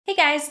Hey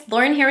guys,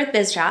 Lauren here with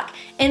Bizrok.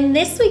 In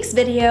this week's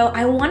video,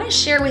 I want to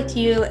share with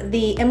you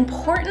the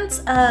importance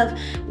of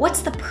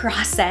what's the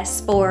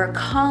process for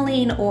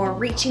calling or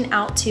reaching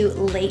out to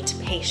late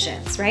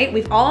patients, right?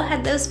 We've all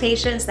had those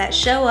patients that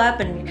show up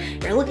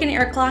and you're looking at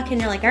your clock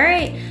and you're like, all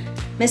right,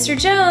 Mr.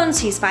 Jones,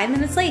 he's 5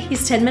 minutes late,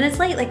 he's 10 minutes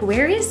late, like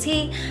where is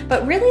he?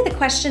 But really the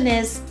question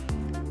is,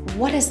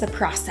 what is the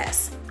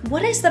process?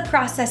 What is the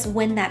process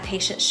when that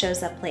patient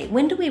shows up late?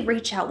 When do we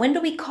reach out? When do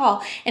we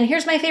call? And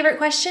here's my favorite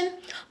question,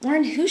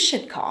 Lauren, who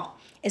should call?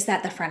 Is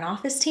that the front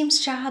office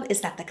team's job?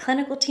 Is that the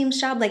clinical team's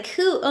job? Like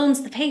who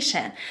owns the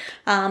patient?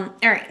 All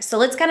right, so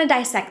let's kind of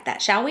dissect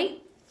that, shall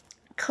we?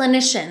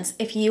 Clinicians,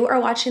 if you are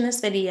watching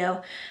this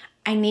video,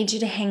 I need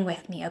you to hang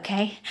with me,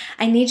 okay?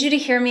 I need you to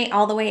hear me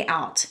all the way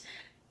out.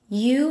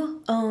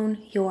 You own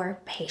your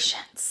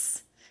patients.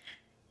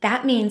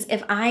 That means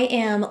if I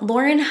am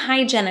Lauren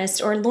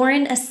hygienist or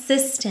Lauren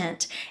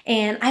assistant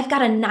and I've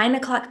got a 9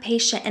 o'clock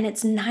patient and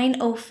it's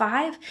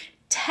 9:05,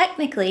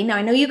 technically, now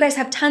I know you guys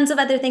have tons of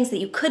other things that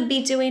you could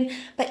be doing,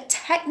 but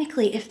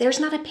technically if there's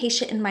not a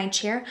patient in my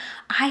chair,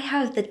 I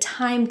have the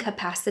time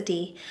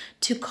capacity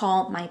to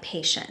call my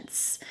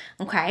patients,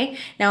 okay?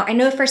 Now I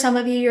know for some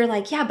of you, you're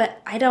like, yeah,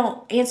 but I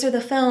don't answer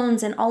the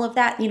phones and all of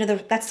that. You know,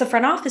 that's the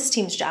front office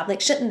team's job. Like,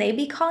 shouldn't they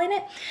be calling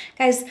it?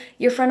 Guys,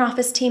 your front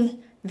office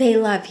team, they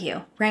love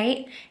you,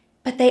 right?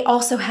 But they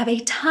also have a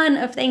ton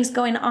of things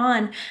going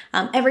on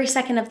every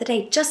second of the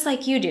day, just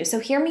like you do. So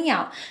hear me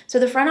out. So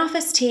the front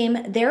office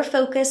team, they're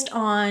focused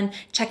on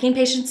checking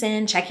patients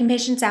in, checking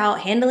patients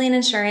out, handling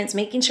insurance,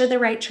 making sure the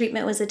right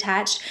treatment was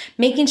attached,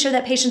 making sure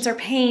that patients are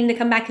paying to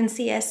come back and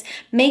see us,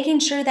 making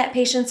sure that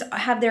patients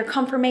have their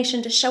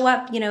confirmation to show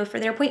up, you know, for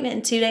their appointment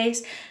in 2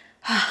 days.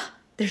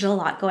 There's a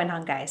lot going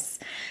on, guys.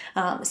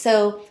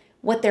 So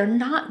what they're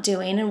not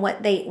doing and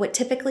what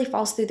typically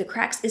falls through the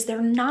cracks is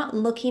they're not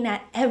looking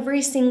at every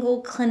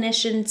single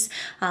clinician's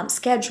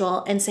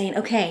schedule and saying,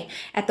 okay,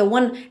 at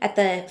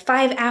the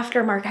 5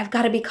 after mark, I've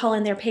got to be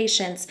calling their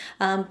patients,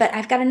 but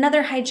I've got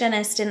another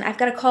hygienist and I've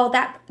got to call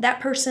that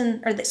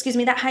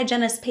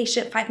hygienist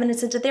patient 5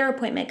 minutes into their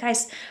appointment.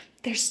 Guys,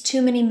 there's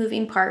too many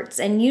moving parts.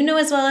 And you know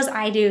as well as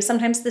I do,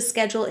 sometimes the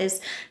schedule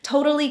is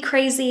totally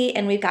crazy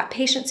and we've got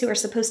patients who are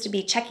supposed to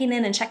be checking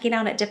in and checking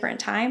out at different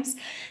times.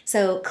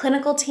 So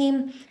clinical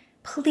team,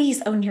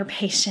 please own your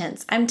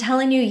patients. I'm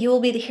telling you, you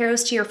will be the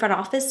heroes to your front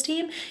office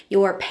team.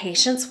 Your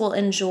patients will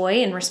enjoy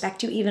and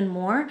respect you even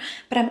more.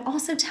 But I'm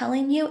also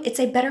telling you, it's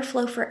a better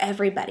flow for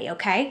everybody,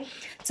 okay?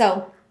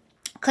 So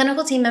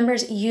clinical team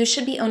members, you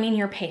should be owning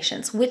your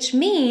patients, which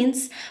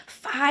means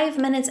 5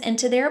 minutes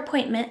into their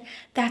appointment,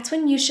 that's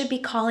when you should be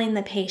calling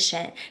the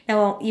patient.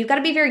 Now, you've got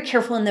to be very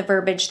careful in the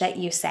verbiage that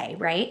you say,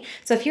 right?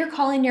 So if you're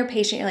calling your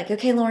patient, you're like,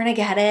 okay, Lauren, I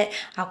get it.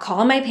 I'll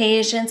call my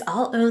patients.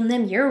 I'll own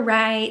them. You're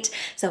right.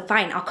 So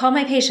fine, I'll call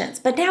my patients.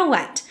 But now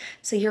what?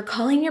 So you're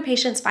calling your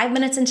patients 5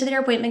 minutes into their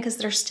appointment because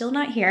they're still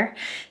not here.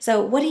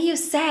 So what do you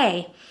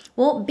say?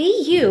 Well,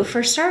 be you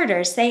for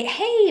starters. Say,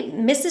 hey,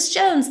 Mrs.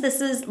 Jones,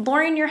 this is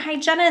Lauren, your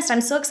hygienist.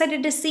 I'm so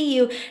excited to see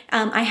you.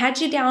 I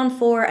had you down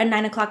for a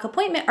 9 o'clock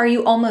appointment. Are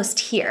you almost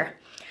here?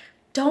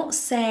 Don't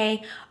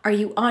say, are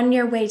you on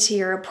your way to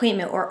your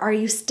appointment or are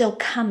you still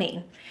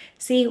coming?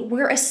 See,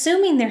 we're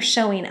assuming they're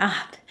showing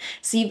up.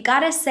 So you've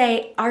got to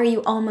say, are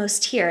you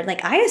almost here?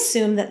 Like I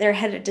assume that they're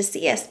headed to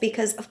see us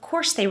because of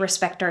course they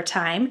respect our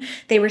time.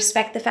 They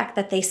respect the fact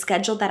that they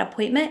scheduled that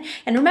appointment.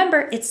 And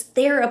remember, it's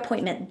their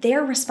appointment.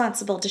 They're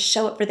responsible to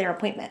show up for their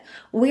appointment.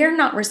 We're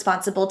not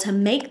responsible to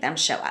make them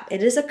show up.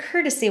 It is a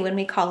courtesy when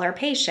we call our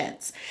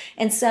patients.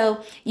 And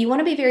so you want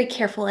to be very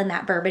careful in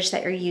that verbiage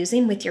that you're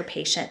using with your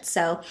patient.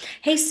 So,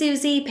 hey,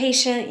 Susie,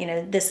 patient, you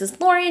know, this is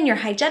Lauren, your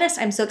hygienist.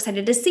 I'm so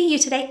excited to see you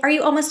today. Are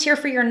you almost here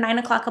for your 9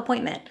 o'clock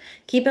appointment?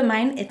 Keep in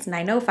mind, it's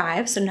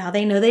 9:05, so now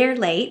they know they're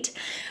late.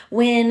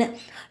 When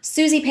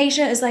Susie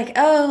patient is like,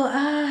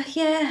 yeah,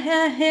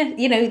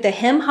 you know, the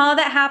hem-haw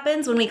that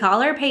happens when we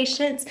call our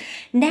patients,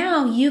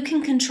 now you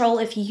can control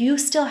if you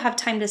still have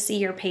time to see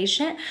your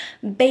patient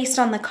based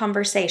on the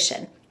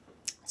conversation.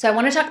 So I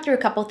want to talk through a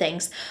couple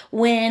things.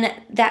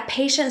 When that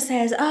patient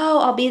says, oh,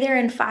 I'll be there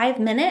in 5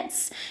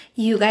 minutes,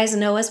 you guys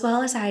know as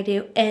well as I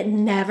do, it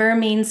never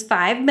means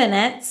 5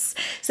 minutes.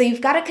 So you've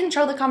got to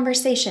control the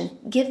conversation.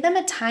 Give them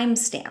a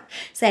timestamp.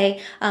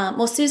 Say,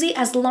 well, Susie,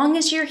 as long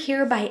as you're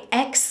here by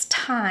X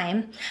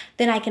time,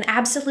 then I can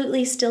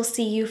absolutely still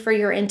see you for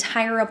your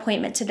entire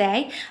appointment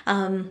today.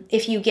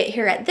 If you get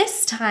here at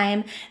this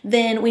time,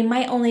 then we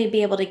might only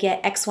be able to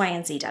get X, Y,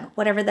 and Z done,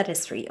 whatever that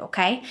is for you,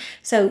 okay?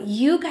 So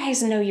you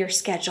guys know your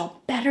schedule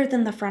better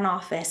than the front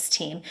office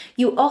team.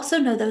 You also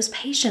know those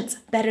patients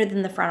better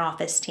than the front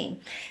office team.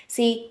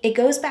 See, it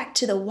goes back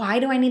to the why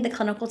do I need the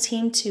clinical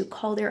team to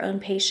call their own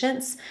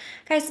patients?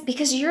 Guys,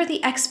 because you're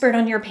the expert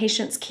on your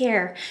patient's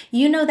care.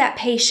 You know that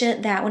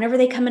patient that whenever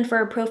they come in for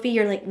a prophy,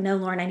 you're like, no,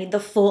 Lauren, I need the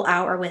full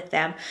hour with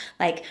them.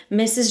 Like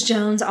Mrs.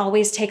 Jones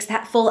always takes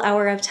that full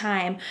hour of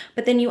time.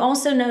 But then you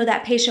also know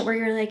that patient where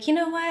you're like, you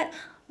know what?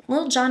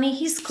 little Johnny,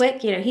 he's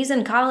quick, you know, he's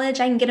in college,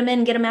 I can get him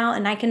in, get him out,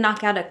 and I can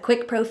knock out a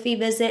quick prophy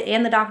visit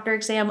and the doctor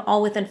exam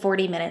all within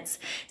 40 minutes.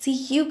 See,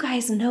 you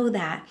guys know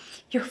that.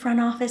 Your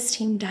front office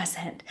team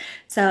doesn't.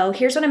 So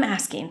here's what I'm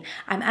asking.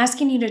 I'm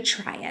asking you to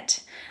try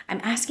it. I'm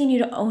asking you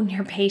to own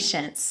your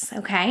patients,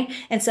 okay?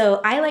 And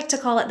so I like to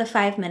call it the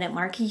 5-minute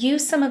mark.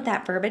 Use some of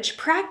that verbiage,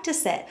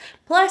 practice it.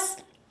 Plus,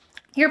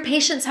 your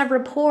patients have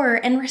rapport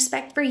and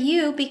respect for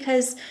you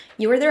because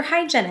you're their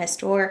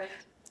hygienist or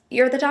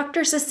you're the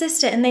doctor's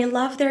assistant and they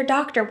love their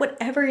doctor,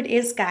 whatever it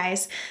is,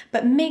 guys.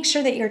 But make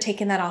sure that you're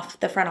taking that off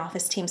the front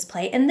office team's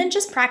plate, and then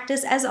just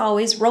practice, as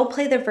always, role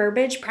play the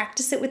verbiage,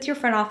 practice it with your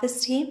front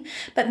office team,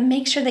 but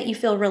make sure that you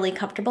feel really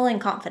comfortable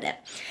and confident.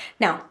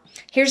 Now,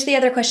 here's the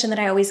other question that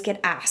I always get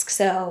asked.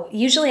 So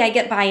usually I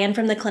get buy-in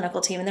from the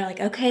clinical team and they're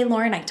like, okay,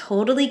 Lauren, I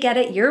totally get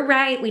it. You're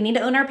right. We need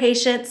to own our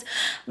patients.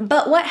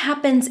 But what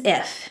happens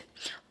if?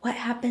 What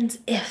happens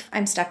if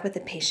I'm stuck with the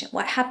patient?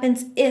 What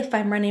happens if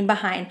I'm running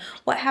behind?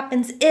 What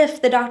happens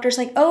if the doctor's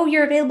like, oh,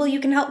 you're available,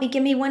 you can help me,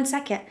 give me 1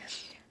 second?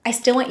 I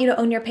still want you to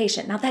own your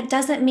patient. Now, that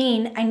doesn't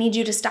mean I need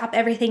you to stop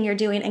everything you're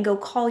doing and go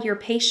call your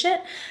patient,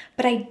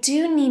 but I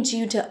do need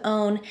you to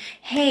own,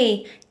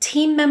 hey,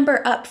 team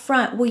member up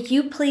front, will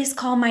you please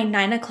call my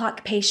 9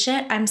 o'clock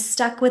patient? I'm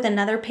stuck with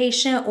another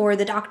patient or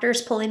the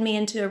doctor's pulling me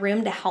into a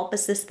room to help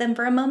assist them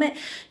for a moment.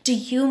 Do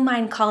you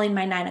mind calling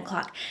my 9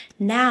 o'clock?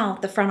 Now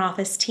the front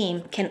office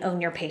team can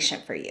own your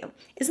patient for you.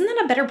 Isn't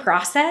that a better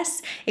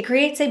process? It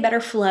creates a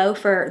better flow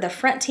for the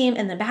front team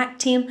and the back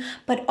team,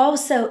 but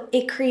also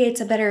it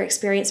creates a better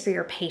experience for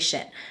your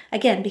patient.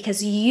 Again,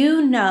 because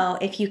you know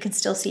if you can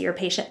still see your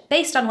patient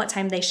based on what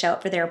time they show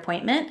up for their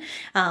appointment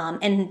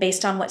and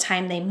based on what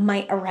time they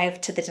might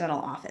arrive to the dental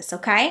office,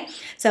 okay?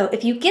 So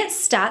if you get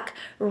stuck,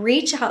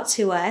 reach out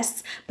to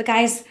us. But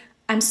guys,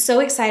 I'm so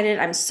excited.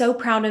 I'm so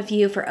proud of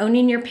you for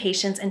owning your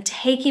patients and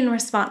taking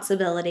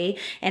responsibility.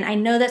 And I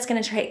know that's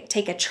going to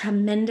take a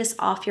tremendous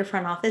off your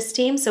front office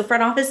team. So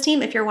front office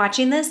team, if you're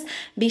watching this,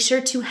 be sure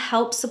to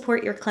help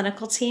support your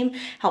clinical team,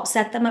 help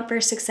set them up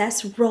for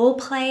success, role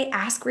play,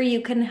 ask where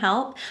you can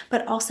help,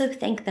 but also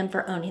thank them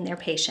for owning their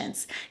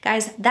patients.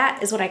 Guys,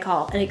 that is what I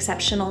call an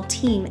exceptional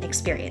team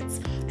experience.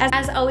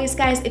 As always,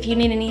 guys, if you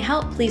need any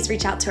help, please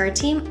reach out to our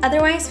team.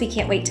 Otherwise, we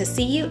can't wait to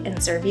see you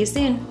and serve you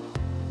soon.